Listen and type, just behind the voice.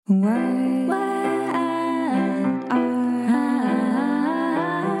What are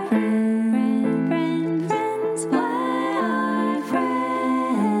friends? What are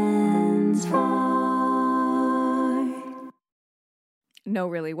friends for? No,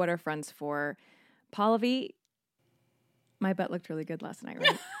 really, what are friends for? Pallavi, my butt looked really good last night,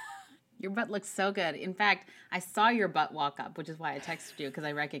 right? Your butt looks so good. In fact, I saw your butt walk up, which is why I texted you, because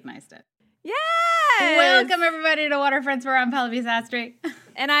I recognized it. Yes! Welcome, everybody, to What Are Friends For? I'm Pallavi Sastry.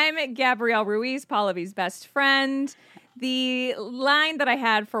 And I'm Gabrielle Ruiz, Pallavi's best friend. The line that I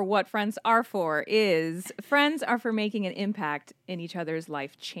had for what friends are for is, friends are for making an impact in each other's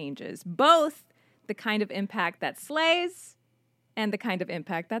life changes. Both the kind of impact that slays and the kind of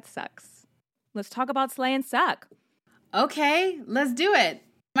impact that sucks. Let's talk about slay and suck. Okay, let's do it.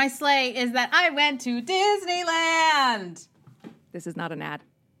 My slay is that I went to Disneyland. This is not an ad.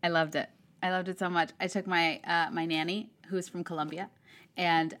 I loved it. I loved it so much. I took my my nanny, who's from Colombia,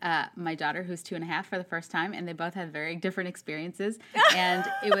 and my daughter, who's 2.5, for the first time, and they both had very different experiences, and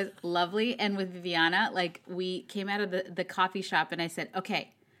it was lovely. And with Viviana, like, we came out of the coffee shop, and I said,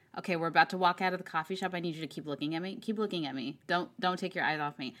 okay, we're about to walk out of the coffee shop. I need you to keep looking at me. Keep looking at me. Don't take your eyes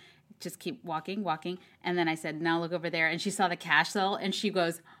off me. Just keep walking. And then I said, now look over there. And she saw the cash cell, and she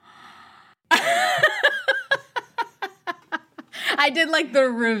goes, I did like the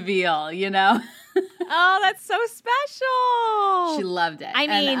reveal, you know? Oh, that's so special. She loved it. I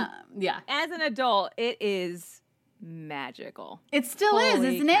mean, yeah. As an adult, it is magical. It still is,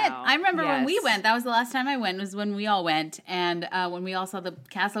 Holy isn't cow. it? I remember when we Yes. went. That was the last time I went, was when we all went. And when we all saw the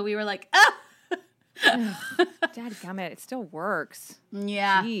castle, we were like, ah! Dadgummit, it still works.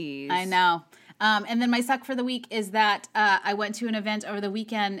 Yeah, Jeez. I know. And then my suck for the week is that I went to an event over the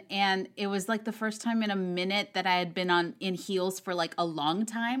weekend, and it was like the first time in a minute that I had been in heels for like a long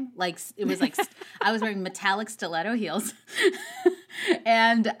time. Like, it was like I was wearing metallic stiletto heels.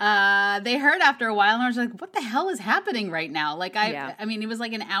 And they heard after a while, and I was like, what the hell is happening right now? Like, I mean, it was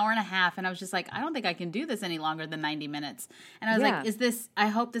like an hour and a half, and I was just like, I don't think I can do this any longer than 90 minutes. And I was like, I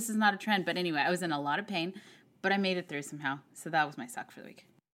hope this is not a trend. But anyway, I was in a lot of pain, but I made it through somehow. So that was my suck for the week.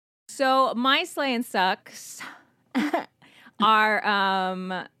 So my slay and sucks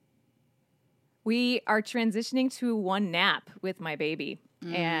are we are transitioning to one nap with my baby.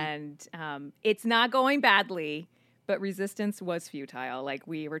 And it's not going badly, but resistance was futile. Like,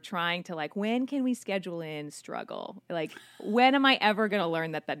 we were trying to, like, when can we schedule in struggle? Like, when am I ever going to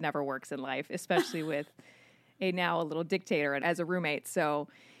learn that never works in life, especially with a little dictator and as a roommate. So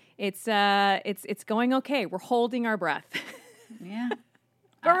it's going okay. We're holding our breath. Yeah.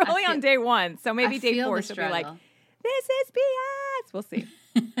 But we're only on day 1, so maybe day 4 she'll be like, struggle. this is BS. We'll see.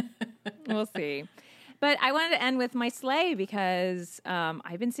 We'll see. But I wanted to end with my slay because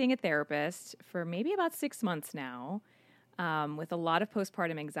I've been seeing a therapist for maybe about 6 months now with a lot of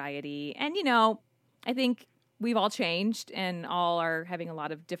postpartum anxiety. And, you know, I think we've all changed and all are having a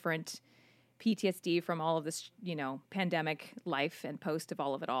lot of different PTSD from all of this, you know, pandemic life and post of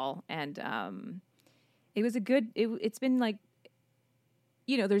all of it all. And it was it's been like,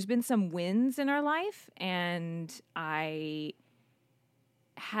 you know, there's been some wins in our life, and I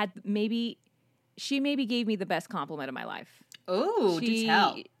had she maybe gave me the best compliment of my life. Oh, do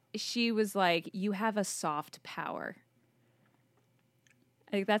tell. She was like, you have a soft power.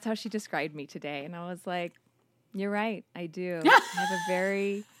 Like, that's how she described me today. And I was like, you're right. I do.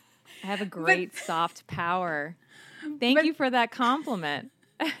 I have a great soft power. Thank you for that compliment.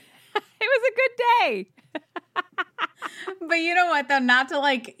 It was a good day. But you know what, though? Not to,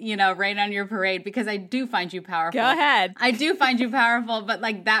 like, you know, rain on your parade, because I do find you powerful. Go ahead. I do find you powerful, but,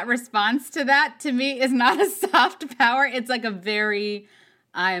 like, that response to that, to me, is not a soft power. It's like a very,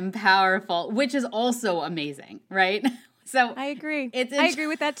 I'm powerful, which is also amazing, right? So I agree. I agree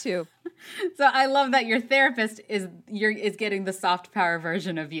with that, too. So I love that your therapist is getting the soft power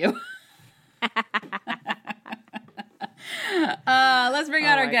version of you. Let's bring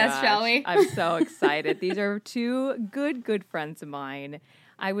out our guests, shall we? I'm so excited. These are 2 good friends of mine.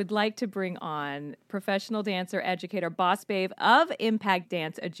 I would like to bring on professional dancer, educator, boss babe of Impact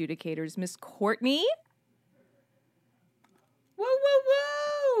Dance Adjudicators, Miss Courtney. Woo,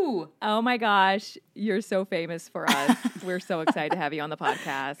 woo, woo! Oh my gosh, you're so famous for us. We're so excited to have you on the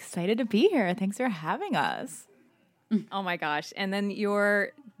podcast. Excited to be here. Thanks for having us. Oh my gosh. And then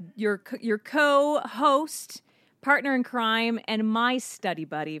your co-host, partner in crime, and my study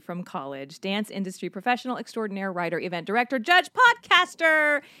buddy from college, dance industry professional extraordinaire, writer, event director, judge,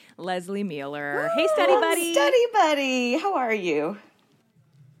 podcaster, Leslie Mueller. Hey, study buddy. Study buddy. How are you?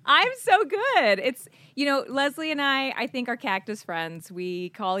 I'm so good. It's, you know, Leslie and I think are cactus friends. We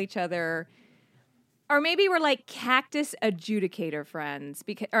call each other Or maybe we're like cactus adjudicator friends,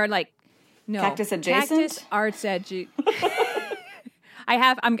 because or like no Cactus adjacent? Cactus arts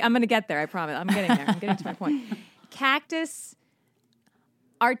I'm going to get there. I promise. I'm getting there. I'm getting to my point.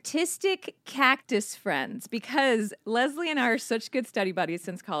 Artistic cactus friends, because Leslie and I are such good study buddies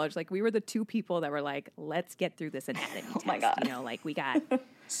since college. Like, we were the two people that were like, let's get through this anatomy test. my God. You know, like we got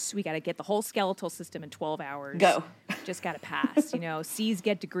to get the whole skeletal system in 12 hours. Go. Just got to pass. You know, C's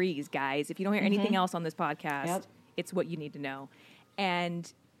get degrees, guys. If you don't hear anything else on this podcast, Yep. it's what you need to know.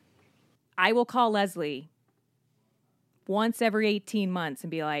 And I will call Leslie once every 18 months and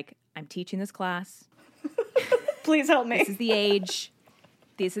be like, I'm teaching this class. Please help me. This is the age.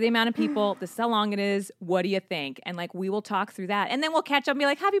 These are the amount of people. This is how long it is. What do you think? And like, we will talk through that. And then we'll catch up and be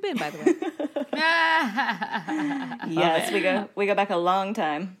like, how have you been, by the way? Yes, we go back a long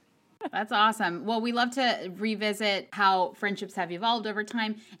time. That's awesome. Well, we love to revisit how friendships have evolved over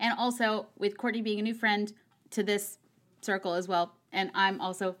time. And also with Courtney being a new friend to this circle as well. And I'm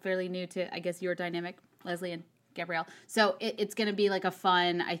also fairly new to, I guess, your dynamic, Leslie and Gabrielle. So it's going to be like a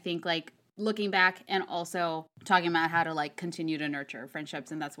fun, I think, like looking back and also talking about how to like continue to nurture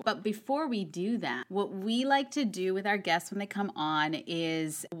friendships. And that's what. But before we do that, what we like to do with our guests when they come on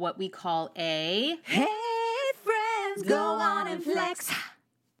is what we call a Hey, friends, go on and flex.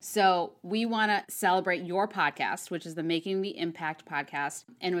 So we want to celebrate your podcast, which is the Making the Impact podcast,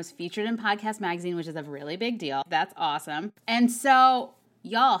 and was featured in Podcast Magazine, which is a really big deal. That's awesome. And so,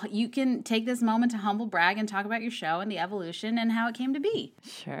 y'all, you can take this moment to humble brag and talk about your show and the evolution and how it came to be.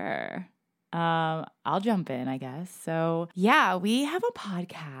 Sure. I'll jump in, I guess. So, yeah, we have a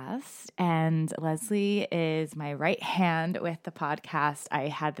podcast, and Leslie is my right hand with the podcast. I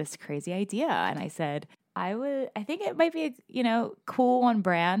had this crazy idea, and I said, I think it might be, cool on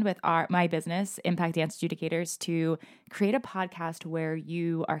brand with my business, Impact Dance Adjudicators, to create a podcast where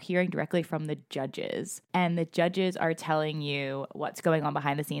you are hearing directly from the judges, and the judges are telling you what's going on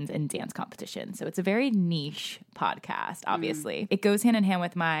behind the scenes in dance competition. So it's a very niche podcast, obviously. It goes hand in hand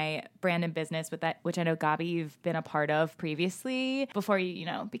with my brand and business, with that, which I know, Gabi, you've been a part of previously before you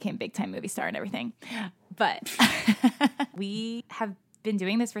became big time movie star and everything. But we have been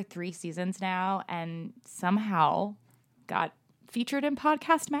doing this for 3 seasons now, and somehow got featured in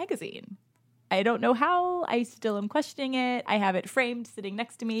Podcast Magazine. I don't know how. I still am questioning it. I have it framed sitting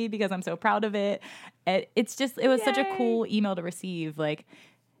next to me because I'm so proud of it. It was such a cool email to receive. Like,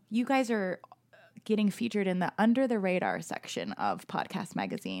 you guys are getting featured in the under the radar section of Podcast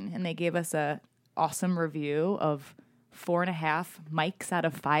Magazine, and they gave us a awesome review of 4.5 mics out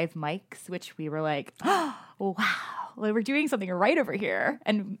of 5 mics, which we were like, oh, wow. We're doing something right over here.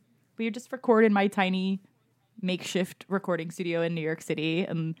 And we just recorded my tiny makeshift recording studio in New York City.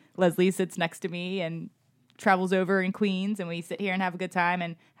 And Leslie sits next to me and travels over in Queens. And we sit here and have a good time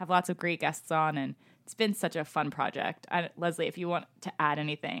and have lots of great guests on. And it's been such a fun project. Leslie, if you want to add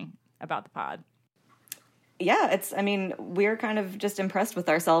anything about the pod. Yeah, we're kind of just impressed with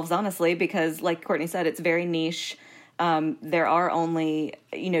ourselves, honestly, because like Courtney said, it's very niche. There are only,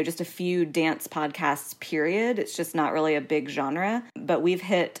 just a few dance podcasts, period. It's just not really a big genre. But we've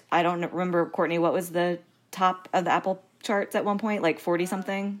hit, I don't remember, Courtney, what was the top of the Apple charts at one point, like 40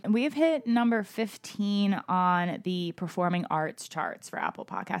 something? We've hit number 15 on the performing arts charts for Apple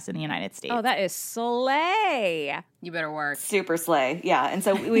Podcasts in the United States. Oh, that is slay. You better work. Super slay. Yeah. And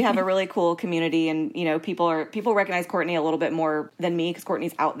so we have a really cool community, and, people recognize Courtney a little bit more than me because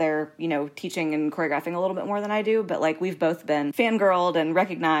Courtney's out there, teaching and choreographing a little bit more than I do. But like, we've both been fangirled and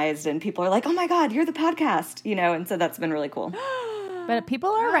recognized, and people are like, oh my God, you're the podcast, and so that's been really cool. But people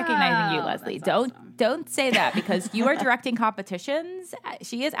are recognizing you, Leslie. Don't say that, because you are directing competitions.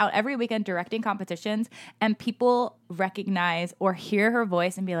 She is out every weekend directing competitions, and people recognize or hear her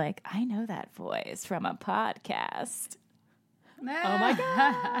voice and be like, I know that voice from a podcast. Oh my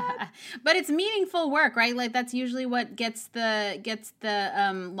God. But it's meaningful work, right? Like, that's usually what gets the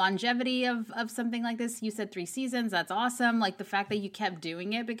longevity of something like this. You said 3 seasons. That's awesome. Like, the fact that you kept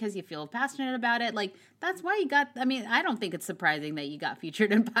doing it because you feel passionate about it. Like, that's why you got, I don't think it's surprising that you got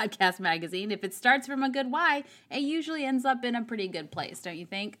featured in Podcast Magazine. If it starts from a good why, it usually ends up in a pretty good place, don't you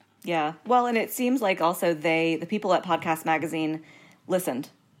think? Yeah. Well, and it seems like also the people at Podcast Magazine listened.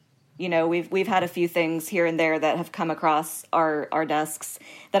 We've had a few things here and there that have come across our desks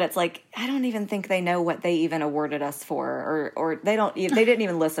that it's like, I don't even think they know what they even awarded us for, or they didn't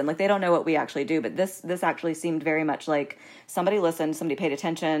even listen. Like, they don't know what we actually do. But this actually seemed very much like somebody listened, somebody paid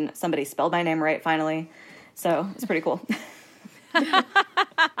attention, somebody spelled my name right finally. So it's pretty cool.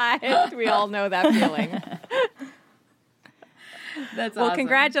 We all know that feeling. That's well, awesome.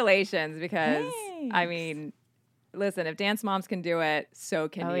 congratulations, because Thanks. Listen, if dance moms can do it, so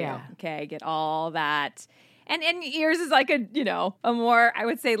can Oh, you. yeah. Okay, get all that. And yours is like a more, I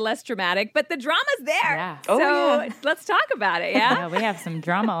would say, less dramatic, but the drama's there. Yeah. Oh, So yeah. let's talk about it, yeah? Yeah, we have some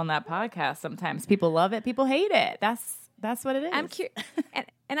drama on that podcast sometimes. People love it, people hate it. That's what it is.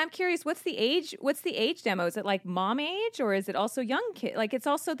 And I'm curious, what's the age demo? Is it like mom age, or is it also young kid? Like it's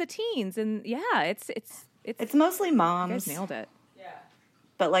also the teens, and yeah, It's mostly you moms. guys nailed it.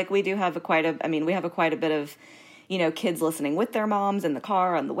 But like we do have we have quite a bit of, kids listening with their moms in the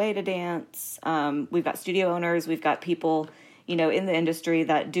car on the way to dance. We've got studio owners, we've got people, in the industry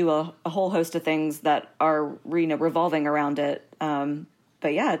that do a whole host of things that are, revolving around it.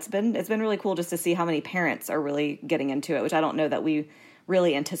 But yeah, it's been really cool just to see how many parents are really getting into it, which I don't know that we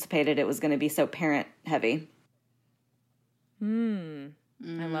really anticipated it was going to be so parent heavy. I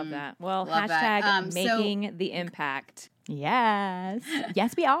love that. Well, Love hashtag that. making the impact. Yes.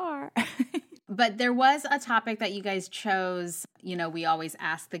 Yes, we are. But there was a topic that you guys chose. We always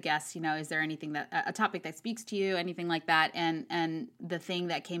ask the guests, is there anything a topic that speaks to you, anything like that? And the thing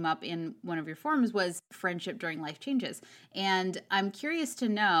that came up in one of your forums was friendship during life changes. And I'm curious to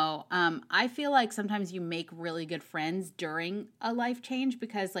know, I feel like sometimes you make really good friends during a life change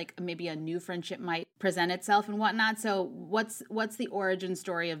because like maybe a new friendship might present itself and whatnot. So what's the origin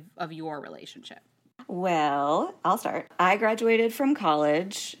story of your relationship? Well, I'll start. I graduated from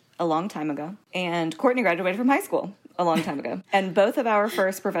college a long time ago, and Courtney graduated from high school a long time ago. And both of our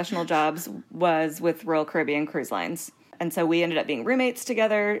first professional jobs was with Royal Caribbean Cruise Lines. And so we ended up being roommates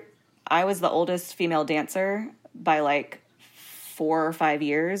together. I was the oldest female dancer by like 4 or 5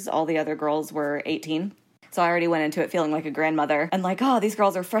 years. All the other girls were 18. So I already went into it feeling like a grandmother and like, oh, these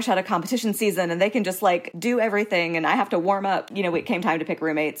girls are fresh out of competition season and they can just like do everything and I have to warm up. It came time to pick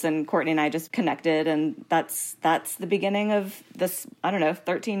roommates and Courtney and I just connected, and that's the beginning of this,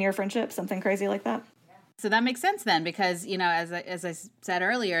 13-year friendship, something crazy like that. So that makes sense then, because, as I said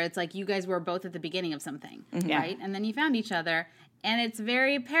earlier, it's like you guys were both at the beginning of something, right? And then you found each other. And it's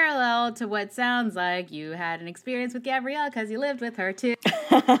very parallel to what sounds like you had an experience with Gabrielle because you lived with her too.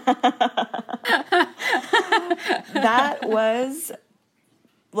 That was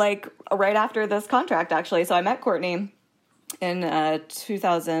like right after this contract, actually. So I met Courtney in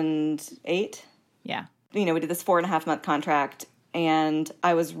 2008. Yeah. We did this 4.5-month contract. And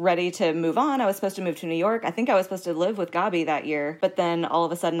I was ready to move on. I was supposed to move to New York. I think I was supposed to live with Gabi that year. But then all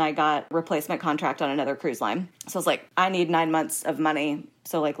of a sudden I got a replacement contract on another cruise line. So I was like, I need 9 months of money.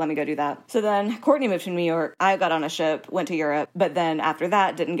 So like, let me go do that. So then Courtney moved to New York. I got on a ship, went to Europe. But then after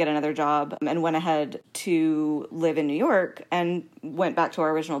that, didn't get another job and went ahead to live in New York and went back to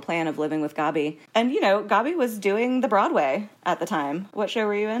our original plan of living with Gabi. And, Gabi was doing the Broadway at the time. What show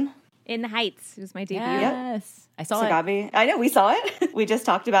were you in? In the Heights. It was my debut. Yes. I saw So it. Gabi, I know we saw it. We just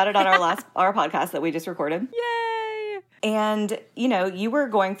talked about it on our podcast that we just recorded. Yay! And, you were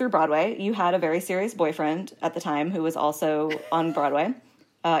going through Broadway. You had a very serious boyfriend at the time who was also on Broadway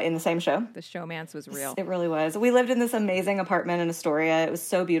in the same show. The showmance was real. It really was. We lived in this amazing apartment in Astoria. It was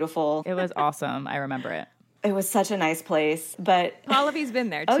so beautiful. It was awesome. I remember it. It was such a nice place. But, Pallavi's been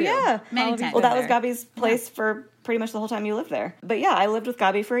there too. oh, yeah. Many Pallavi's times. Well, been that was there. Gabi's place for pretty much the whole time you lived there. But yeah, I lived with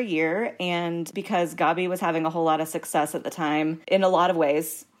Gabi for a year, and because Gabi was having a whole lot of success at the time in a lot of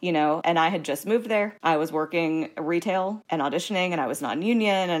ways, and I had just moved there. I was working retail and auditioning, and I was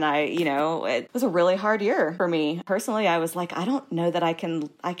non-union, and it was a really hard year for me. Personally, I was like, I don't know that I can't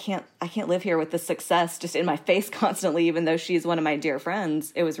live here with this success just in my face constantly, even though she's one of my dear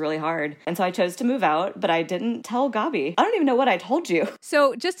friends. It was really hard. And so I chose to move out, but I didn't tell Gabi. I don't even know what I told you.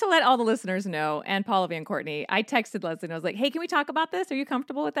 So just to let all the listeners know, and Pallavi and Courtney, I texted Leslie and I was like, hey, can we talk about this? Are you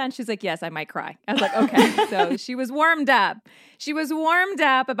comfortable with that? And she's like, yes, I might cry. I was like, okay. So she was warmed up. She was warmed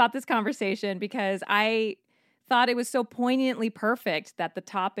up about this conversation because I thought it was so poignantly perfect that the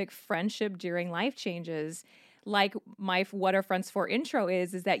topic friendship during life changes, like my What Are Friends For intro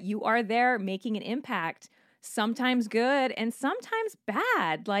is that you are there making an impact, sometimes good and sometimes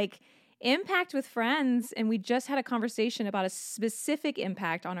bad. Like impact with friends. And we just had a conversation about a specific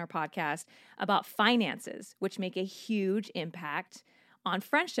impact on our podcast about finances, which make a huge impact on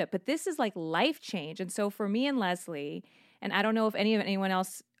friendship. But this is like life change. And so for me and Leslie, and I don't know if anyone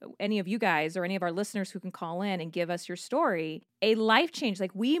else, any of you guys or any of our listeners who can call in and give us your story, a life change.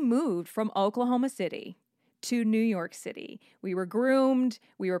 Like we moved from Oklahoma City to New York City. We were groomed,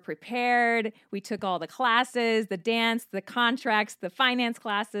 we were prepared, we took all the classes, the dance, the contracts, the finance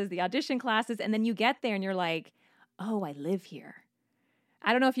classes, the audition classes, and then you get there and you're like, oh, I live here.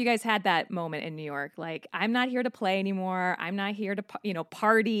 I don't know if you guys had that moment in New York. Like, I'm not here to play anymore. I'm not here to,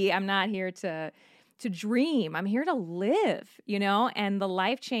 party. I'm not here to dream. I'm here to live, and the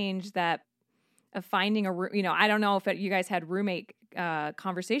life change that of finding I don't know if you guys had roommate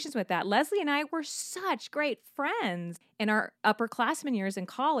conversations with that. Leslie and I were such great friends in our upperclassmen years in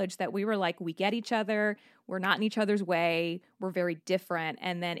college that we were like, we get each other. We're not in each other's way. We're very different.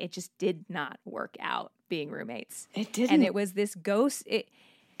 And then it just did not work out being roommates. It didn't. And it was this ghost.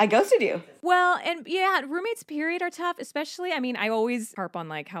 I ghosted you. Well, and yeah, roommates period are tough, especially, I mean, I always harp on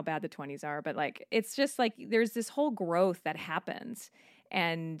like how bad the 20s are, but like, it's just like, there's this whole growth that happens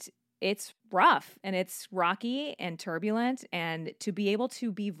and it's rough and it's rocky and turbulent. And to be able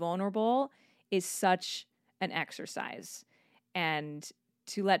to be vulnerable is such an exercise. And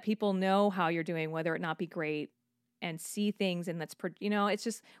to let people know how you're doing, whether it not be great, and see things, and it's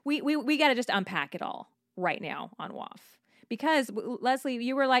just, we got to just unpack it all right now on WAF. Because Leslie,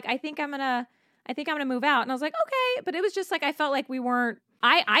 you were like, I think I'm gonna move out, and I was like, okay, but it was just like I felt like we weren't.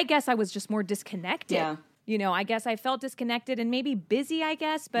 I guess I was just more disconnected. Yeah. I guess I felt disconnected and maybe busy, I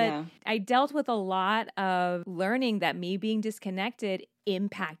guess, but Yeah. I dealt with a lot of learning that me being disconnected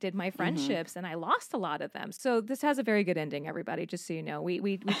impacted my friendships, and I lost a lot of them. So this has a very good ending, everybody, just so you know.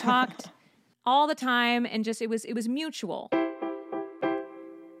 We talked all the time, and just it was mutual.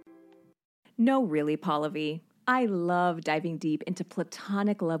 No, really, Paula V. I love diving deep into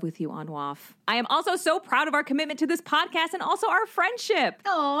platonic love with you on WAF. I am also so proud of our commitment to this podcast and also our friendship.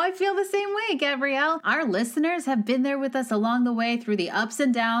 Oh, I feel the same way, Gabrielle. Our listeners have been there with us along the way through the ups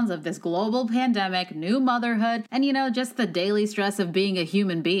and downs of this global pandemic, new motherhood, and just the daily stress of being a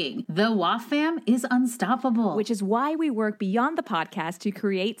human being. The WAF fam is unstoppable. Which is why we work beyond the podcast to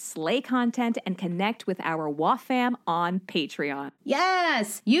create slay content and connect with our WAF fam on Patreon.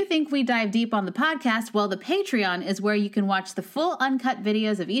 Yes! You think we dive deep on the podcast? Well, the Patreon is where you can watch the full uncut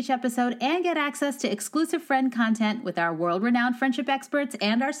videos of each episode and get access to exclusive friend content with our world-renowned friendship experts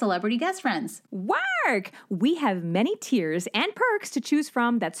and our celebrity guest friends. Work! We have many tiers and perks to choose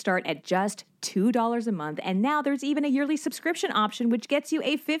from that start at just $2 a month, and now there's even a yearly subscription option which gets you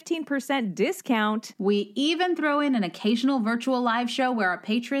a 15% discount. We even throw in an occasional virtual live show where our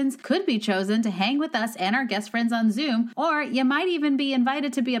patrons could be chosen to hang with us and our guest friends on Zoom, or you might even be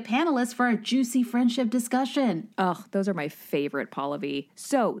invited to be a panelist for a juicy friendship discussion. Ugh, those are my favorite, Paula V.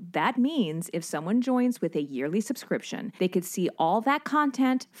 So that means if someone joins with a yearly subscription, they could see all that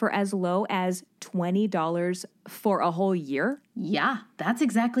content for as low as $20 for a whole year? Yeah, that's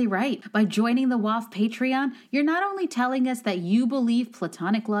exactly right. By joining the WAF Patreon, you're not only telling us that you believe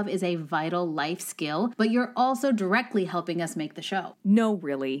platonic love is a vital life skill, but you're also directly helping us make the show. No,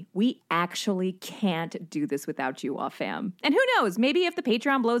 really. We actually can't do this without you, WAF fam. And who knows, maybe if the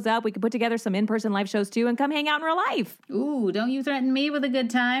Patreon blows up, we could put together some in-person live shows too and come hang out in real life. Ooh, don't you threaten me with a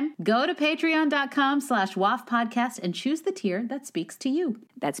good time. Go to patreon.com/WAF podcast and choose the tier that speaks to you.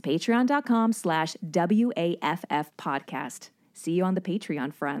 That's patreon.com/WAFF podcast. See you on the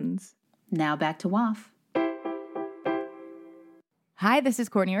Patreon, friends. Now back to WAF. Hi, this is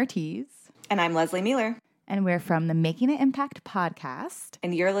Courtney Ortiz, And I'm Leslie Mueller. and we're from the Making an Impact podcast.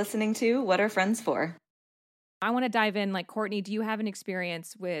 And you're listening to What Are Friends For? I want to dive in. Like, Courtney, do you have an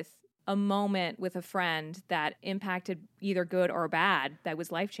experience with a moment with a friend that impacted either good or bad that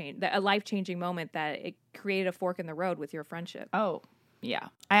was a life-changing moment that it created a fork in the road with your friendship? Oh, yeah.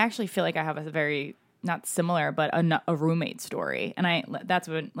 I actually feel like I have a very, not similar, but a roommate story. And that's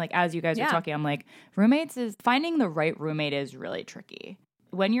when, like, as you guys were talking, I'm like, finding the right roommate is really tricky.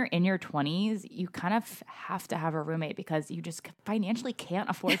 When you're in your 20s, you kind of have to have a roommate because you just financially can't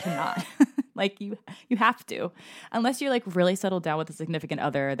afford to not. Like, you have to. Unless you're, like, really settled down with a significant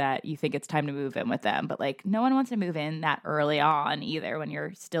other that you think it's time to move in with them. But, like, no one wants to move in that early on either when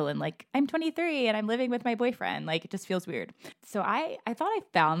you're still in, like, I'm 23 and I'm living with my boyfriend. Like, it just feels weird. So I thought I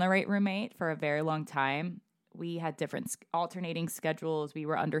found the right roommate for a very long time. We had different alternating schedules. We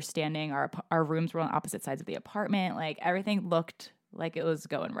were understanding. Our rooms were on opposite sides of the apartment. Like, everything looked like it was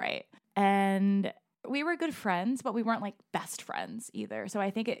going right. And we were good friends, but we weren't like best friends either. So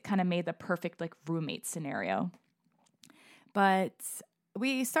I think it kind of made the perfect like roommate scenario. But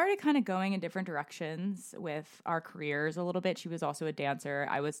we started kind of going in different directions with our careers a little bit. She was also a dancer.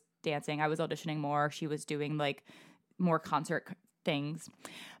 I was dancing. I was auditioning more. She was doing like more concert things.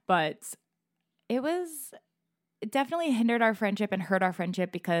 But it definitely hindered our friendship and hurt our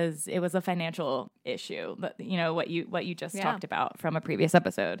friendship because it was a financial issue. But what you just talked about from a previous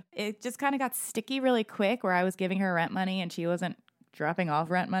episode. It just kind of got sticky really quick where I was giving her rent money and she wasn't dropping off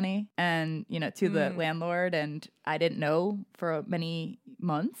rent money and to the landlord, and I didn't know for many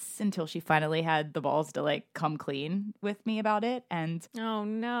months until she finally had the balls to like come clean with me about it. And oh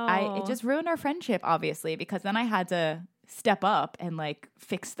no, it just ruined our friendship, obviously, because then I had to step up and like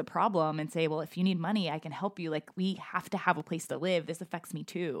fix the problem and say, well, if you need money, I can help you. Like, we have to have a place to live. This affects me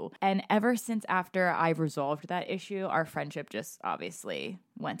too. And ever since after I've resolved that issue, our friendship just obviously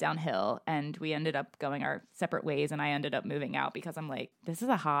went downhill and we ended up going our separate ways. And I ended up moving out because I'm like, this is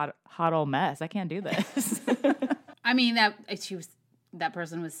a hot old mess. I can't do this. I mean, that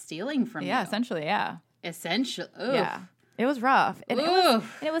person was stealing from you. Yeah, essentially. Yeah. Essentially. Oof. Yeah. It was rough. And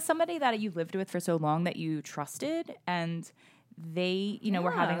Oof. it was somebody that you lived with for so long that you trusted, and they,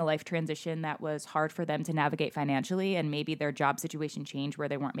 were having a life transition that was hard for them to navigate financially, and maybe their job situation changed where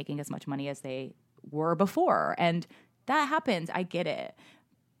they weren't making as much money as they were before. And that happens. I get it.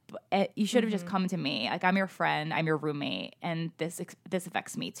 But you should have just come to me. Like, I'm your friend, I'm your roommate, and this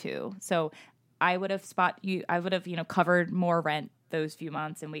affects me too. So I would have covered more rent those few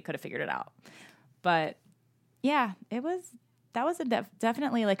months and we could have figured it out. But yeah, that was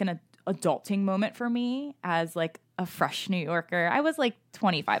definitely like an adulting moment for me as like a fresh New Yorker. I was like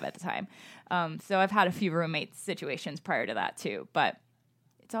 25 at the time. So I've had a few roommate situations prior to that too, but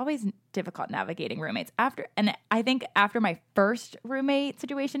it's always difficult navigating roommates and I think after my first roommate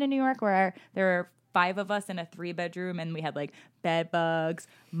situation in New York, where there were 5 of us in a 3-bedroom and we had like bed bugs,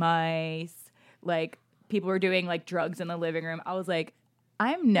 mice, like people were doing like drugs in the living room. I was like,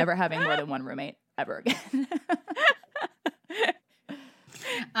 I'm never having more than one roommate ever again.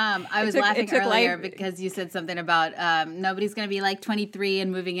 I was laughing earlier because you said something about nobody's going to be like 23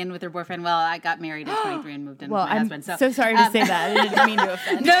 and moving in with her boyfriend. Well, I got married at 23 and moved in with my husband. So sorry to say that. I didn't mean to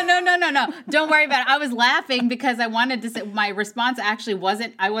offend. No. Don't worry about it. I was laughing because I wanted to say my response actually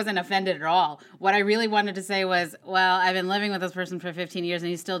I wasn't offended at all. What I really wanted to say was, well, I've been living with this person for 15 years and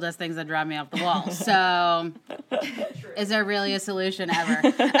he still does things that drive me off the wall. So is there really a solution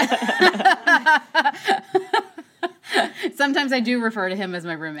ever? Sometimes I do refer to him as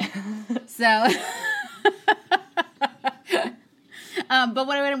my roommate. So, but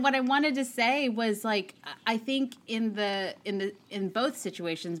what I wanted to say was, like, I think in both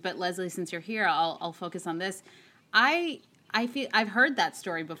situations, but Leslie, since you're here, I'll focus on this. I feel I've heard that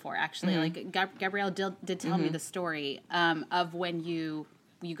story before, actually. Mm-hmm. Like Gabrielle did tell me the story of when you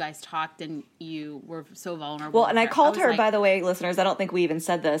guys talked and you were so vulnerable. Well, and I called her, by the way, listeners, I don't think we even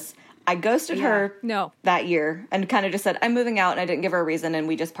said this. I ghosted her that year and kind of just said, I'm moving out, and I didn't give her a reason, and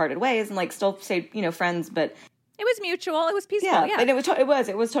we just parted ways and like still stayed, friends, but it was mutual. It was peaceful. Yeah. And it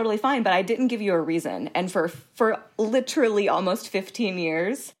was totally fine, but I didn't give you a reason. And for literally almost 15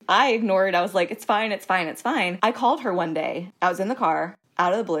 years, I ignored. I was like, it's fine. I called her one day. I was in the car,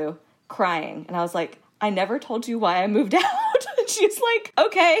 out of the blue, crying. And I was like, I never told you why I moved out. And she's like,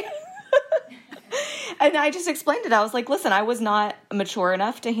 okay. And I just explained it. I was like, listen, I was not mature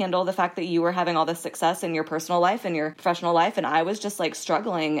enough to handle the fact that you were having all this success in your personal life and your professional life. And I was just like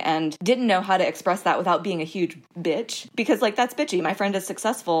struggling and didn't know how to express that without being a huge bitch, because like that's bitchy. My friend is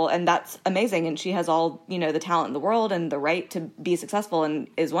successful and that's amazing. And she has all, the talent in the world and the right to be successful and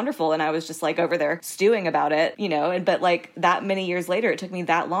is wonderful. And I was just like over there stewing about it, but like that many years later, it took me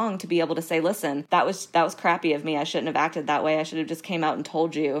that long to be able to say, listen, that was crappy of me. I shouldn't have acted that way. I should have just came out and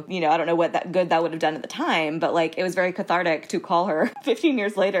told you, I don't know what that would have done at the time, but like it was very cathartic to call her 15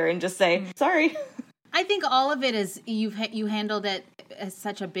 years later and just say, sorry. I think all of it is you handled it as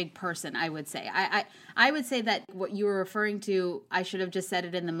such a big person, I would say. I would say that what you were referring to, I should have just said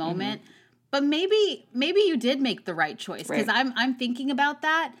it in the moment. Mm-hmm. But maybe you did make the right choice, because I'm thinking about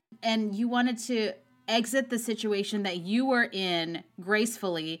that, and you wanted to exit the situation that you were in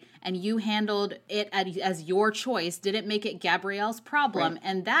gracefully, and you handled it as your choice, didn't make it Gabrielle's problem. Right.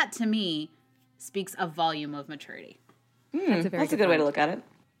 And that to me speaks a volume of maturity. That's a good way to look at it.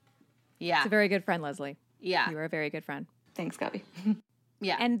 Yeah. It's a very good friend, Leslie. Yeah. You are a very good friend. Thanks, Gabby.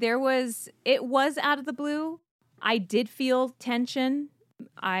 Yeah. And it was out of the blue. I did feel tension.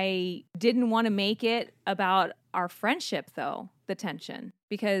 I didn't want to make it about our friendship, though, the tension,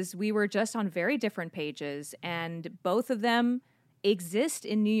 because we were just on very different pages, and both of them exist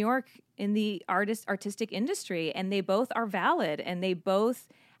in New York in the artistic industry, and they both are valid, and they both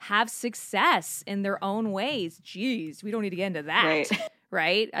have success in their own ways. Jeez, we don't need to get into that.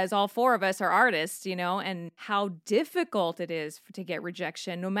 Right? As all 4 of us are artists, and how difficult it is to get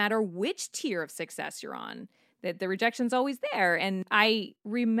rejection, no matter which tier of success you're on. That the rejection's always there. And I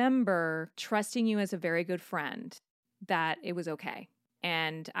remember trusting you as a very good friend, that it was okay.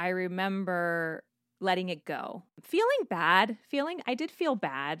 And I remember letting it go. I did feel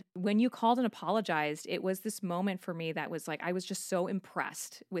bad. When you called and apologized, it was this moment for me that was like, I was just so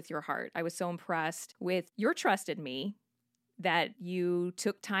impressed with your heart. I was so impressed with your trust in me, that you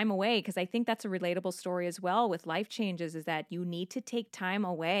took time away, because I think that's a relatable story as well with life changes, is that you need to take time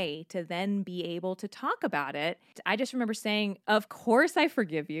away to then be able to talk about it. I just remember saying, of course I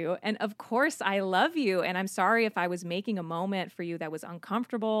forgive you, and of course I love you, and I'm sorry if I was making a moment for you that was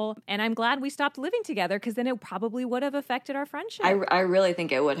uncomfortable, and I'm glad we stopped living together, because then it probably would have affected our friendship. I really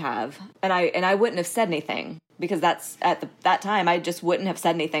think it would have. And I wouldn't have said anything, because that's at that time I just wouldn't have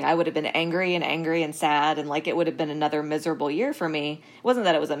said anything. I would have been angry and sad, and like it would have been another miserable year for me. It wasn't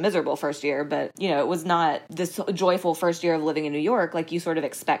that it was a miserable first year, but you know, it was not this joyful first year of living in New York like you sort of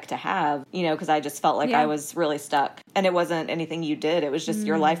expect to have, you know, because I just felt like I was really stuck. And it wasn't anything you did. It was just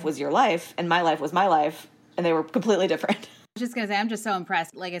your life was your life and my life was my life, and they were completely different. I was just going to say, I'm just so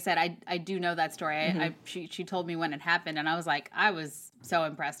impressed. Like I said, I do know that story. She told me when it happened, and I was like, I was so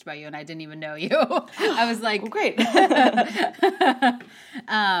impressed by you, and I didn't even know you. I was like, well, great.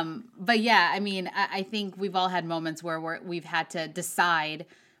 But yeah, I mean, I think we've all had moments where we've had to decide,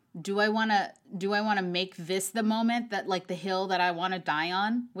 do I want to make this the moment that, like, the hill that I want to die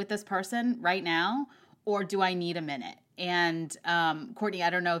on with this person right now, or do I need a minute? And Courtney,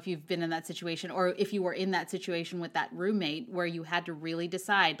 I don't know if you've been in that situation, or if you were in that situation with that roommate where you had to really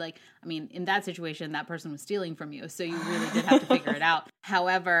decide. Like, I mean, in that situation, that person was stealing from you, so you really did have to figure it out.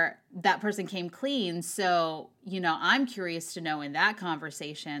 However, that person came clean. So, you know, I'm curious to know in that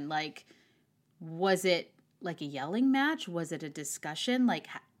conversation, like, was it like a yelling match? Was it a discussion? Like,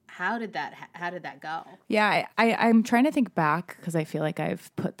 how did that go? Yeah, I'm trying to think back, because I feel like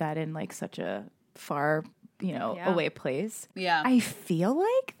I've put that in like such a far, you know, away place. Yeah. I feel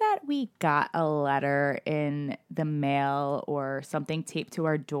like that we got a letter in the mail or something taped to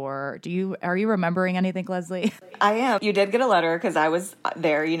our door. Are you remembering anything, Leslie? I am. You did get a letter, because I was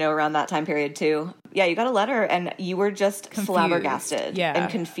there, you know, around that time period too. Yeah, you got a letter, and you were just flabbergasted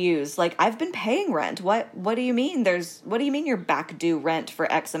and confused. Like, I've been paying rent. What do you mean? What do you mean you're back due rent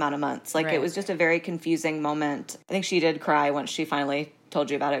for X amount of months? Like, It was just a very confusing moment. I think she did cry once she finally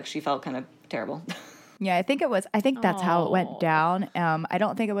told you about it, 'cause she felt kind of terrible. Yeah, I think that's how it went down. I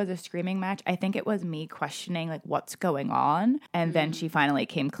don't think it was a screaming match. I think it was me questioning, like, what's going on. And then she finally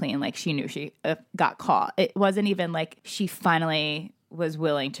came clean. Like, she knew she got caught. It wasn't even like she finally was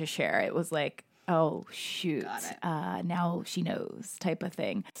willing to share. It was like, oh shoot, now she knows, type of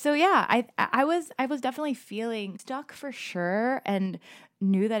thing. So yeah, I was definitely feeling stuck for sure, and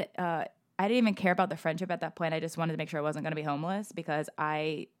knew that I didn't even care about the friendship at that point. I just wanted to make sure I wasn't going to be homeless, because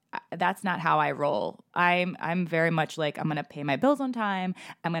that's not how I roll. I'm very much like, I'm going to pay my bills on time.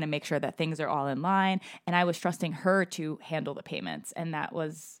 I'm going to make sure that things are all in line. And I was trusting her to handle the payments. And that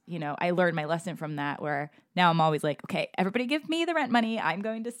was, you know, I learned my lesson from that, where now I'm always like, okay, everybody give me the rent money. I'm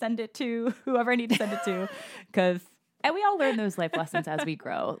going to send it to whoever I need to send it to. And we all learn those life lessons as we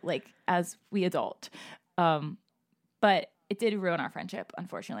grow, like as we adult. But it did ruin our friendship,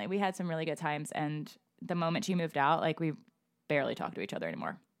 unfortunately. We had some really good times. And the moment she moved out, like, we barely talk to each other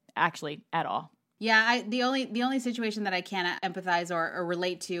anymore. Actually, at all. Yeah, the only situation that I can empathize or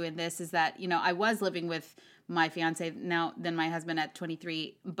relate to in this is that, you know, I was living with my fiance, then my husband at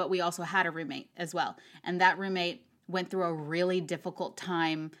 23, but we also had a roommate as well. And that roommate went through a really difficult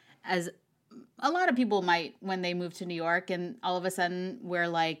time, as a lot of people might when they move to New York, and all of a sudden we're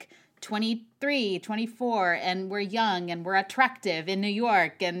like 23, 24, and we're young and we're attractive in New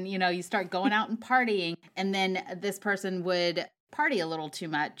York, and, you know, you start going out and partying, and then this person would party a little too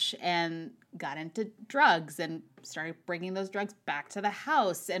much and got into drugs and started bringing those drugs back to the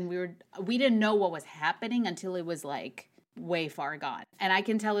house. And we didn't know what was happening until it was like way far gone. And I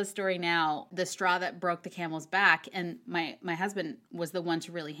can tell this story now, the straw that broke the camel's back. And my husband was the one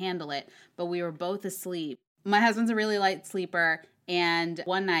to really handle it, but we were both asleep. My husband's a really light sleeper. And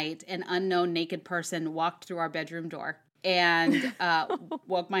one night, an unknown naked person walked through our bedroom door and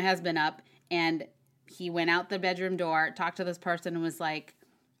woke my husband up, and he went out the bedroom door, talked to this person, and was like,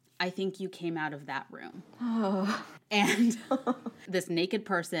 I think you came out of that room. Oh. And this naked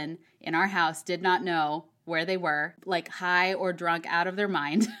person in our house did not know where they were, like high or drunk out of their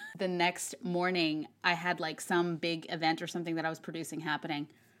mind. The next morning, I had like some big event or something that I was producing happening.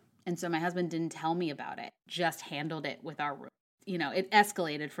 And so my husband didn't tell me about it, just handled it with our room. You know, it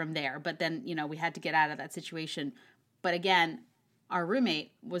escalated from there. But then, you know, we had to get out of that situation. But again, our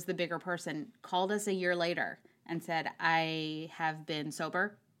roommate was the bigger person, called us a year later and said, I have been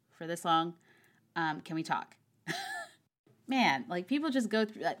sober for this long. Can we talk? Man, like, people just go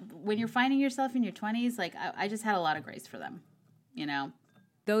through, when you're finding yourself in your 20s, like, I just had a lot of grace for them, you know?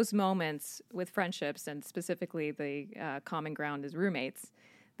 Those moments with friendships, and specifically the common ground as roommates,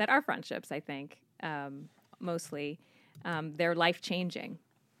 that are friendships, I think, mostly, they're life-changing.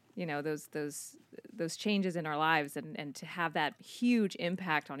 those changes in our lives, and to have that huge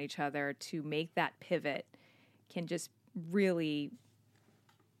impact on each other, to make that pivot can just really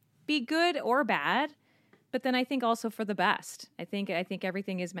be good or bad. But then I think also for the best. I think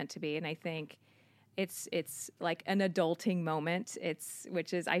everything is meant to be, and I think it's like an adulting moment.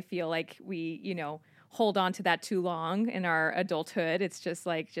 Which is, I feel like we, hold on to that too long in our adulthood. It's just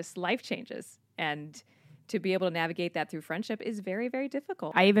life changes, and to be able to navigate that through friendship is very, very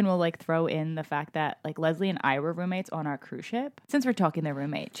difficult. I even will like throw in the fact that like Leslie and I were roommates on our cruise ship. Since we're talking the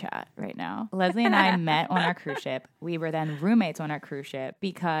roommate chat right now, Leslie and I met on our cruise ship. We were then roommates on our cruise ship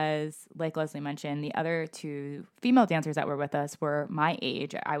because, like Leslie mentioned, the other two female dancers that were with us were my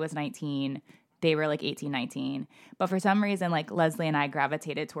age. I was 19. They were like 18, 19. But for some reason, like Leslie and I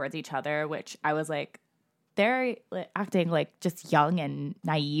gravitated towards each other, which I was like, they're acting like just young and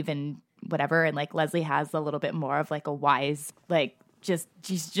naive and whatever. And like Leslie has a little bit more of like a wise, like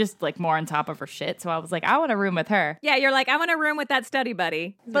she's just like more on top of her shit. So I was like, I want a room with her. Yeah, you're like, I want a room with that study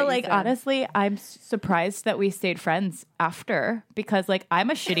buddy. But like, honestly, I'm surprised that we stayed friends after, because like I'm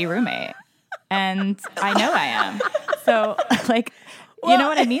a shitty roommate and I know I am. So like, you know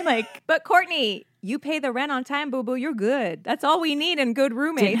what I mean? Like, but Courtney, you pay the rent on time, boo boo. You're good. That's all we need in good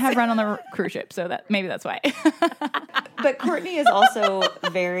roommates. Didn't have rent on the cruise ship, so maybe that's why. But Courtney is also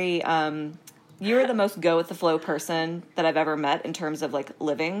very, you're the most go with the flow person that I've ever met in terms of like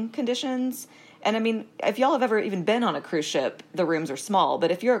living conditions. And I mean, if y'all have ever even been on a cruise ship, the rooms are small.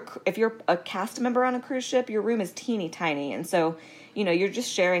 But if you're a cast member on a cruise ship, your room is teeny tiny. And so, you're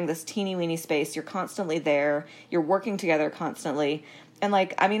just sharing this teeny weeny space. You're constantly there. You're working together constantly. And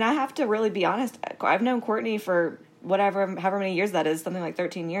like, I mean, I have to really be honest. I've known Courtney for however many years that is, something like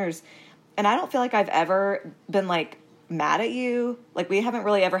 13 years. And I don't feel like I've ever been like mad at you. Like, we haven't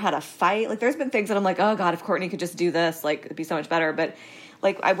really ever had a fight. Like, there's been things that I'm like, oh God, if Courtney could just do this, like, it'd be so much better. But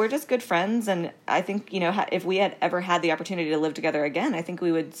like, we're just good friends. And I think, if we had ever had the opportunity to live together again, I think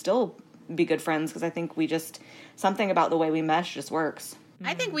we would still be good friends, because I think something about the way we mesh just works.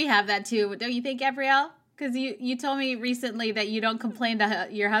 I think we have that too. Don't you think, Gabrielle? Because you told me recently that you don't complain to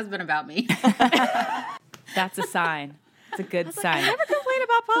your husband about me. That's a sign. It's a good sign. I never complain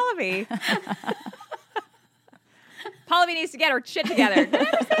about Pallavi. Pallavi needs to get her shit together. Did I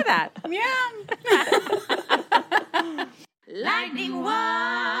ever say that? Yeah. Lightning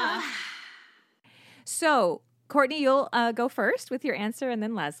Wah. So, Courtney, you'll go first with your answer, and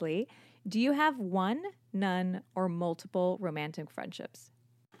then Leslie. Do you have one, none, or multiple romantic friendships?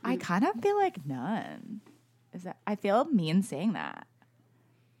 I kind of feel like none. I feel mean saying that.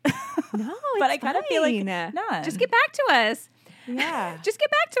 No, but I kind of feel like none. Just get back to us. Yeah. Just get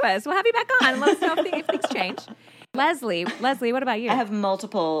back to us. We'll have you back on and let us know if things change. Leslie, what about you? I have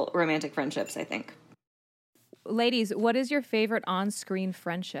multiple romantic friendships, I think. Ladies, what is your favorite on-screen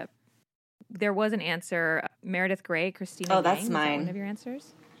friendship? There was an answer. Meredith Grey, Christina Oh, that's Yang. mine. Is that one of your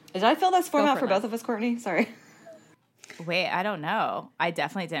answers? Did I fill this form out for Les. both of us, Courtney? Sorry. Wait, I don't know. I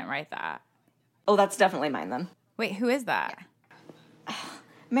definitely didn't write that. Oh, that's definitely mine then. Wait, who is that?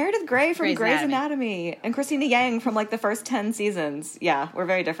 Meredith Grey from Grey's Grey's Anatomy. Anatomy. And Christina Yang from like the first 10 seasons. Yeah, we're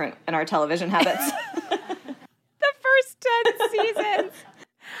very different in our television habits. The first 10 seasons.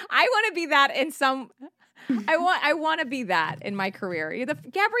 I want to be that in some... I want to be that in my career. You're the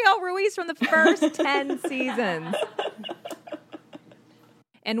Gabrielle Ruiz from the first 10 seasons.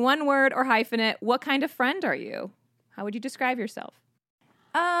 In one word or hyphenate, what kind of friend are you? How would you describe yourself?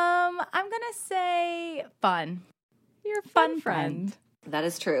 I'm gonna say fun. You're a fun friend. That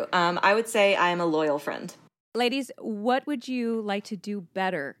is true. I would say I am a loyal friend. Ladies, what would you like to do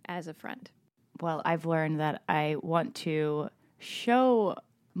better as a friend? Well, I've learned that I want to show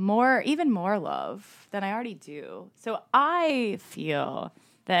even more love than I already do. So I feel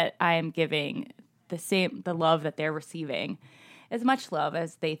that I am giving the love that they're receiving, as much love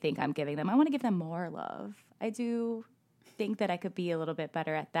as they think I'm giving them. I want to give them more love. I do think that I could be a little bit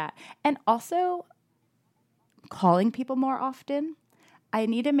better at that. And also calling people more often. I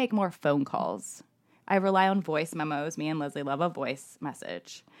need to make more phone calls. I rely on voice memos. Me and Leslie love a voice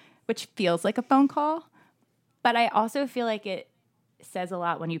message, which feels like a phone call. But I also feel like it says a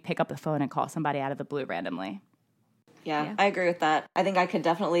lot when you pick up the phone and call somebody out of the blue randomly. Yeah, I agree with that. I think I could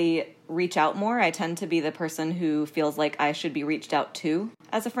definitely reach out more. I tend to be the person who feels like I should be reached out to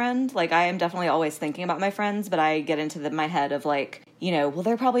as a friend. Like, I am definitely always thinking about my friends, but I get into my head of like, well,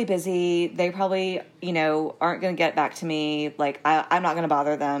 they're probably busy. They probably, aren't going to get back to me. Like, I'm not going to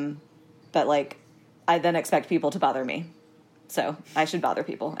bother them. But like, I then expect people to bother me. So I should bother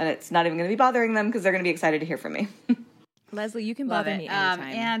people. And it's not even going to be bothering them because they're going to be excited to hear from me. Leslie, you can Love bother it. me anytime.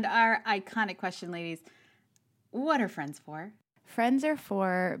 And our iconic question, ladies. What are friends for? Friends are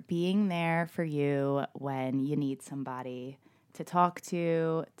for being there for you when you need somebody to talk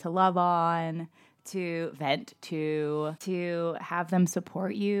to love on, to vent to have them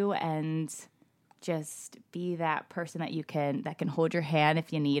support you and just be that person that can hold your hand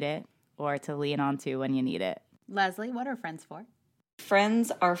if you need it or to lean onto when you need it. Leslie, what are friends for?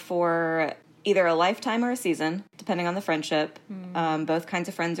 Friends are for either a lifetime or a season, depending on the friendship. Both kinds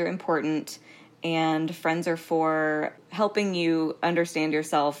of friends are important. And friends are for helping you understand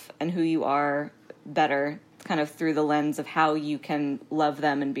yourself and who you are better, kind of through the lens of how you can love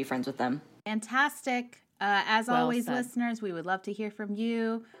them and be friends with them. Fantastic. As Well always, said. listeners, we would love to hear from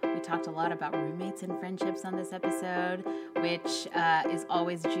you. We talked a lot about roommates and friendships on this episode, which is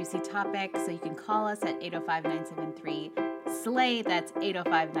always a juicy topic. So you can call us at 805-973-SLAY. That's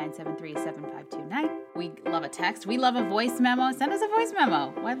 805-973-7529. We love a text. We love a voice memo. Send us a voice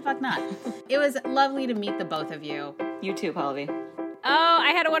memo. Why the fuck not? It was lovely to meet the both of you. You too, Pallavi. Oh,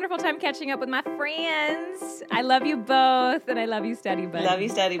 I had a wonderful time catching up with my friends. I love you both, and I love you, Study Buddy. Love you,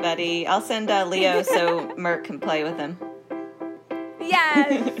 Study Buddy. I'll send Leo so Merc can play with him.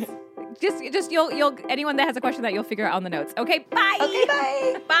 Yes. just you'll anyone that has a question that you'll figure out on the notes. Okay, bye. Okay,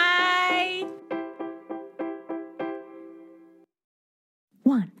 bye. Bye.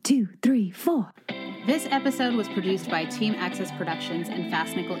 1, 2, 3, 4. This episode was produced by Team Access Productions and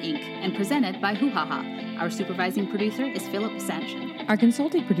Fast Nickel Inc. and presented by Hoo Ha Ha. Our supervising producer is Philip Sanchin. Our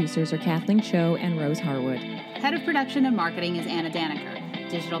consulting producers are Kathleen Cho and Rose Harwood. Head of production and marketing is Anna Daniker.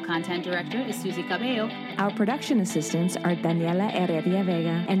 Digital content director is Susie Cabello. Our production assistants are Daniela Heredia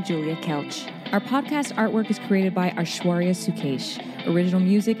Vega and Julia Kelch. Our podcast artwork is created by Aishwarya Sukesh. Original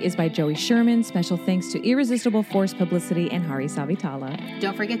music is by Joey Sherman. Special thanks to Irresistible Force Publicity and Hari Savitala.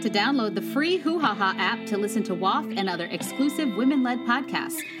 Don't forget to download the free Hoo Ha Ha app to listen to WAF and other exclusive women-led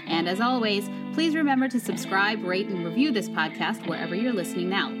podcasts. And as always, please remember to subscribe, rate, and review this podcast wherever you're listening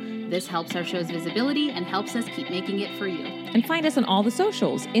now. This helps our show's visibility and helps us keep making it for you. And find us on all the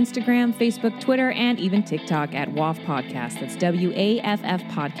socials, Instagram, Facebook, Twitter, and even TikTok at WAF Podcast. That's WAFF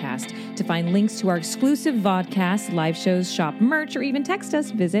Podcast. To find links to our exclusive vodcasts, live shows, shop merch, or even text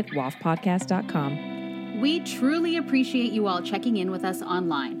us, visit wafpodcast.com. We truly appreciate you all checking in with us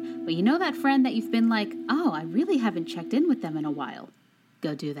online. But you know that friend that you've been like, oh, I really haven't checked in with them in a while?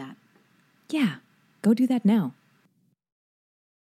 Go do that. Yeah, go do that now.